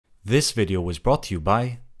This video was brought to you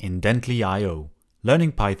by Indently.io,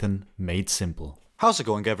 learning Python made simple. How's it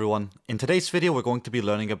going, everyone? In today's video, we're going to be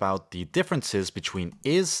learning about the differences between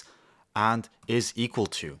is and is equal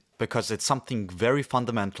to, because it's something very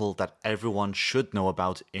fundamental that everyone should know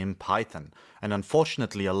about in Python. And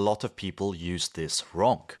unfortunately, a lot of people use this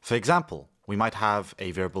wrong. For example, we might have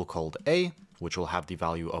a variable called a, which will have the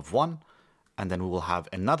value of 1, and then we will have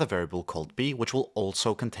another variable called b, which will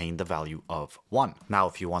also contain the value of 1. Now,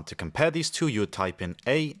 if you want to compare these two, you would type in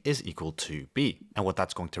a is equal to b. And what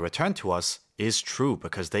that's going to return to us is true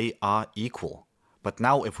because they are equal. But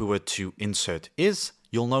now if we were to insert is,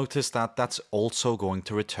 you'll notice that that's also going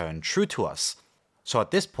to return true to us. So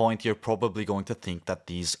at this point, you're probably going to think that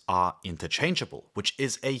these are interchangeable, which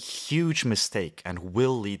is a huge mistake and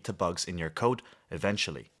will lead to bugs in your code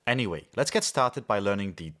eventually. Anyway, let's get started by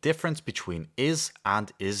learning the difference between is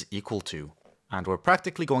and is equal to. And we're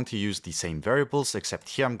practically going to use the same variables, except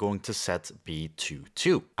here I'm going to set b to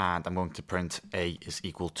 2. And I'm going to print a is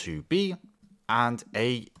equal to b and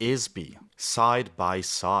a is b, side by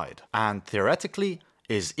side. And theoretically,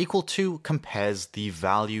 is equal to compares the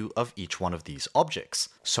value of each one of these objects.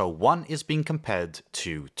 So 1 is being compared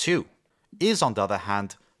to 2. Is, on the other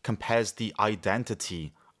hand, compares the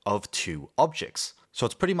identity of two objects. So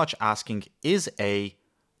it's pretty much asking, is A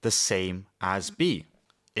the same as B?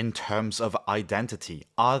 In terms of identity,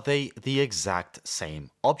 are they the exact same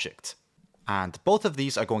object? And both of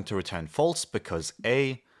these are going to return false because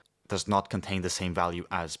A does not contain the same value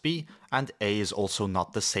as B, and A is also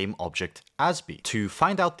not the same object as B. To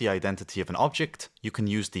find out the identity of an object, you can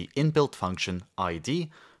use the inbuilt function id,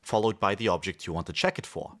 followed by the object you want to check it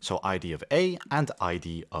for. So id of A and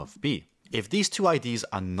id of B. If these two IDs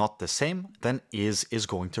are not the same, then is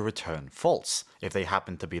going to return false. If they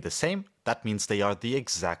happen to be the same, that means they are the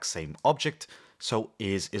exact same object, so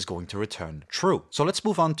is going to return true. So let's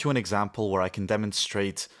move on to an example where I can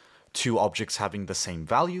demonstrate two objects having the same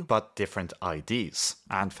value but different IDs.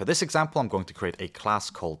 And for this example, I'm going to create a class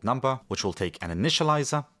called number, which will take an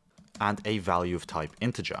initializer and a value of type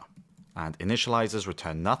integer. And initializers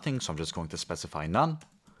return nothing, so I'm just going to specify none.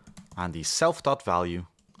 And the self.value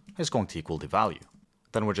is going to equal the value.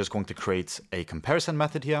 Then we're just going to create a comparison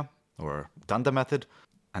method here, or dunder method,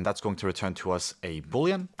 and that's going to return to us a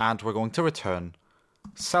boolean, and we're going to return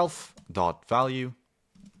self.value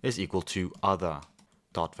is equal to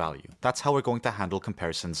other.value. That's how we're going to handle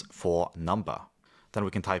comparisons for number. Then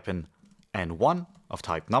we can type in n1 of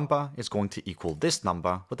type number is going to equal this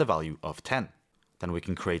number with the value of 10. Then we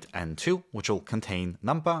can create n2, which will contain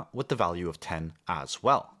number with the value of 10 as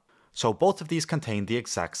well. So both of these contain the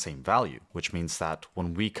exact same value, which means that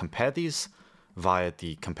when we compare these via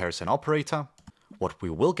the comparison operator, what we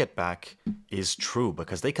will get back is true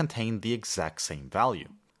because they contain the exact same value.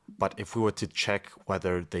 But if we were to check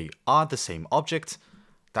whether they are the same object,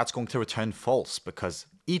 that's going to return false because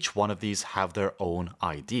each one of these have their own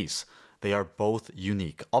IDs. They are both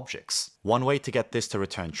unique objects. One way to get this to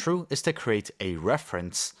return true is to create a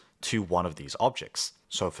reference to one of these objects.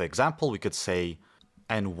 So for example, we could say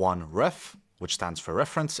n1ref, which stands for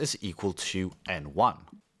reference, is equal to n1.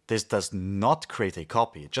 This does not create a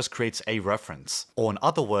copy, it just creates a reference. Or in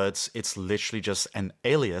other words, it's literally just an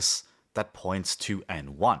alias that points to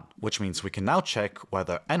n1, which means we can now check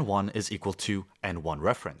whether n1 is equal to n1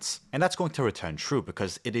 reference. And that's going to return true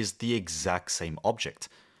because it is the exact same object.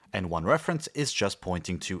 n1 reference is just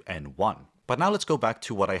pointing to n1. But now let's go back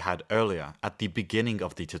to what I had earlier at the beginning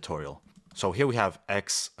of the tutorial. So here we have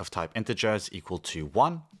x of type integer is equal to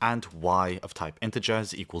 1 and y of type integer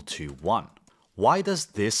is equal to 1. Why does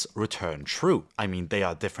this return true? I mean, they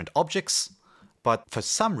are different objects, but for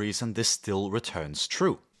some reason this still returns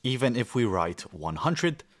true. Even if we write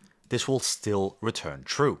 100, this will still return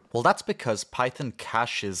true. Well, that's because Python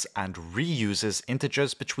caches and reuses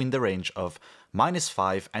integers between the range of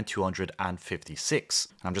 -5 and 256.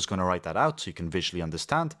 And I'm just going to write that out so you can visually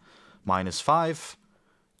understand. -5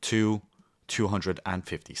 to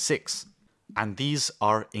 256. And these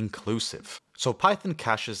are inclusive. So Python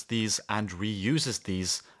caches these and reuses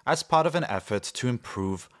these as part of an effort to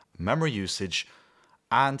improve memory usage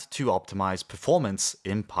and to optimize performance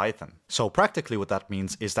in Python. So practically what that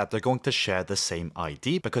means is that they're going to share the same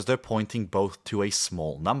ID because they're pointing both to a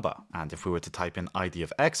small number. And if we were to type in ID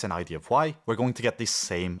of X and ID of Y, we're going to get the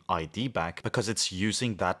same ID back because it's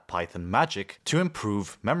using that Python magic to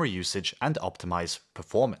improve memory usage and optimize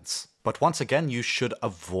performance. But once again, you should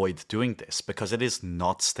avoid doing this because it is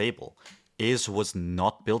not stable. Is was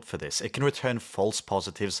not built for this. It can return false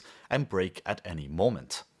positives and break at any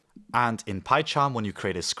moment. And in PyCharm, when you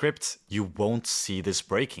create a script, you won't see this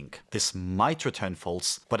breaking. This might return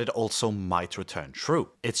false, but it also might return true.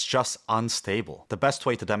 It's just unstable. The best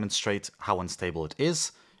way to demonstrate how unstable it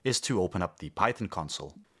is to open up the Python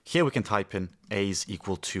console. Here we can type in a is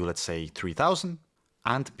equal to, let's say, 3000,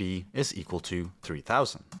 and b is equal to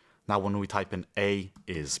 3000. Now when we type in a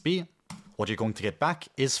is b, what you're going to get back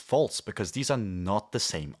is false because these are not the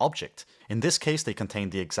same object. In this case, they contain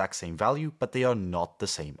the exact same value, but they are not the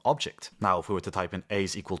same object. Now, if we were to type in a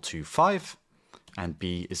is equal to 5 and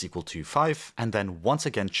b is equal to 5, and then once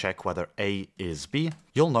again check whether a is b,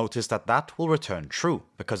 you'll notice that that will return true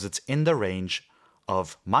because it's in the range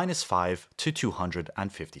of -5 to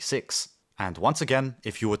 256. And once again,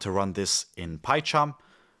 if you were to run this in PyCharm,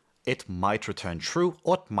 it might return true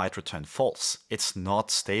or it might return false. It's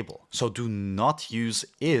not stable. So do not use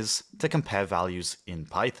is to compare values in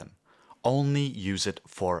Python. Only use it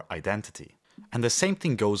for identity. And the same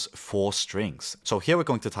thing goes for strings. So here we're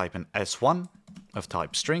going to type in s1 of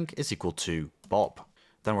type string is equal to Bob.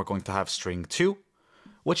 Then we're going to have string 2,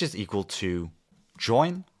 which is equal to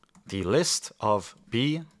join the list of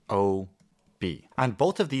BOB. And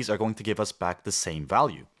both of these are going to give us back the same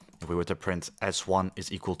value. If we were to print s1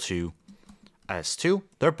 is equal to s2,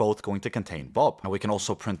 they're both going to contain Bob. And we can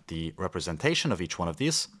also print the representation of each one of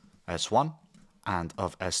these, s1 and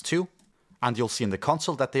of s2, and you'll see in the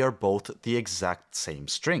console that they are both the exact same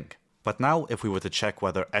string. But now if we were to check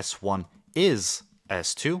whether s1 is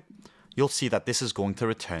s2, you'll see that this is going to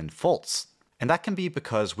return false. And that can be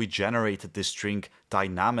because we generated this string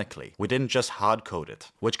dynamically. We didn't just hard-code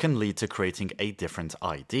it, which can lead to creating a different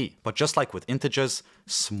ID. But just like with integers,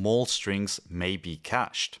 small strings may be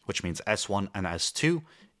cached, which means s1 and s2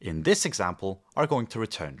 in this example are going to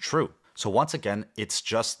return true. So once again, it's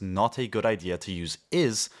just not a good idea to use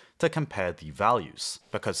is to compare the values,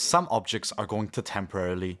 because some objects are going to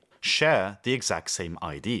temporarily share the exact same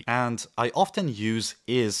ID. And I often use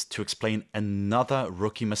is to explain another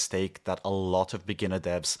rookie mistake that a lot of beginner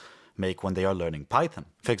devs make when they are learning Python.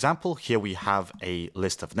 For example, here we have a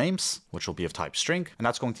list of names, which will be of type string, and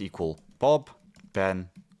that's going to equal Bob,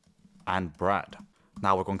 Ben, and Brad.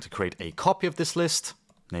 Now we're going to create a copy of this list,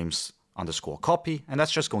 names underscore copy, and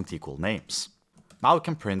that's just going to equal names. Now we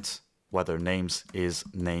can print whether names is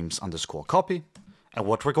names underscore copy, and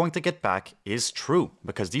what we're going to get back is true,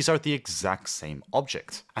 because these are the exact same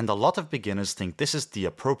object. And a lot of beginners think this is the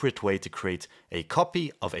appropriate way to create a copy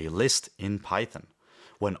of a list in Python,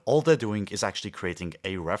 when all they're doing is actually creating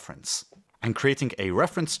a reference. And creating a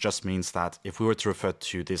reference just means that if we were to refer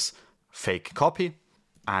to this fake copy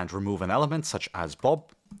and remove an element such as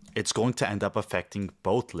Bob, it's going to end up affecting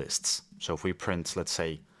both lists. So if we print, let's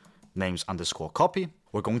say, names underscore copy,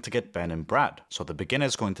 we're going to get Ben and Brad. So the beginner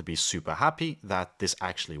is going to be super happy that this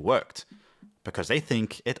actually worked, because they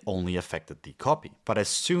think it only affected the copy. But as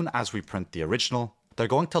soon as we print the original, they're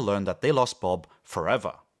going to learn that they lost Bob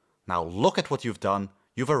forever. Now look at what you've done.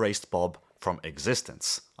 You've erased Bob from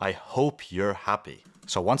existence. I hope you're happy.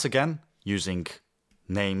 So once again, using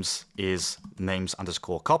names is names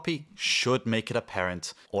underscore copy should make it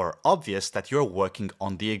apparent or obvious that you're working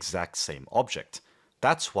on the exact same object.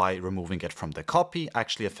 That's why removing it from the copy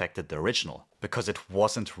actually affected the original, because it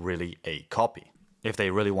wasn't really a copy. If they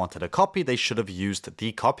really wanted a copy, they should have used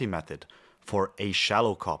the copy method for a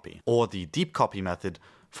shallow copy, or the deep copy method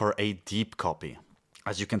for a deep copy.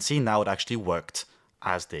 As you can see now, it actually worked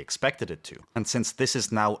as they expected it to. And since this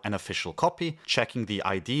is now an official copy, checking the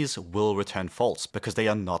IDs will return false because they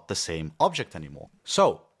are not the same object anymore.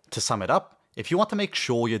 So, to sum it up, if you want to make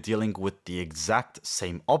sure you're dealing with the exact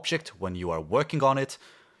same object when you are working on it,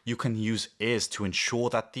 you can use is to ensure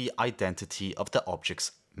that the identity of the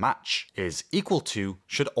objects match. Is equal to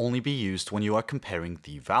should only be used when you are comparing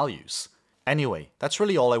the values. Anyway, that's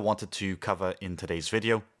really all I wanted to cover in today's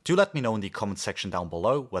video. Do let me know in the comment section down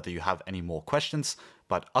below whether you have any more questions,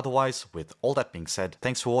 but otherwise, with all that being said,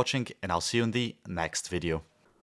 thanks for watching and I'll see you in the next video.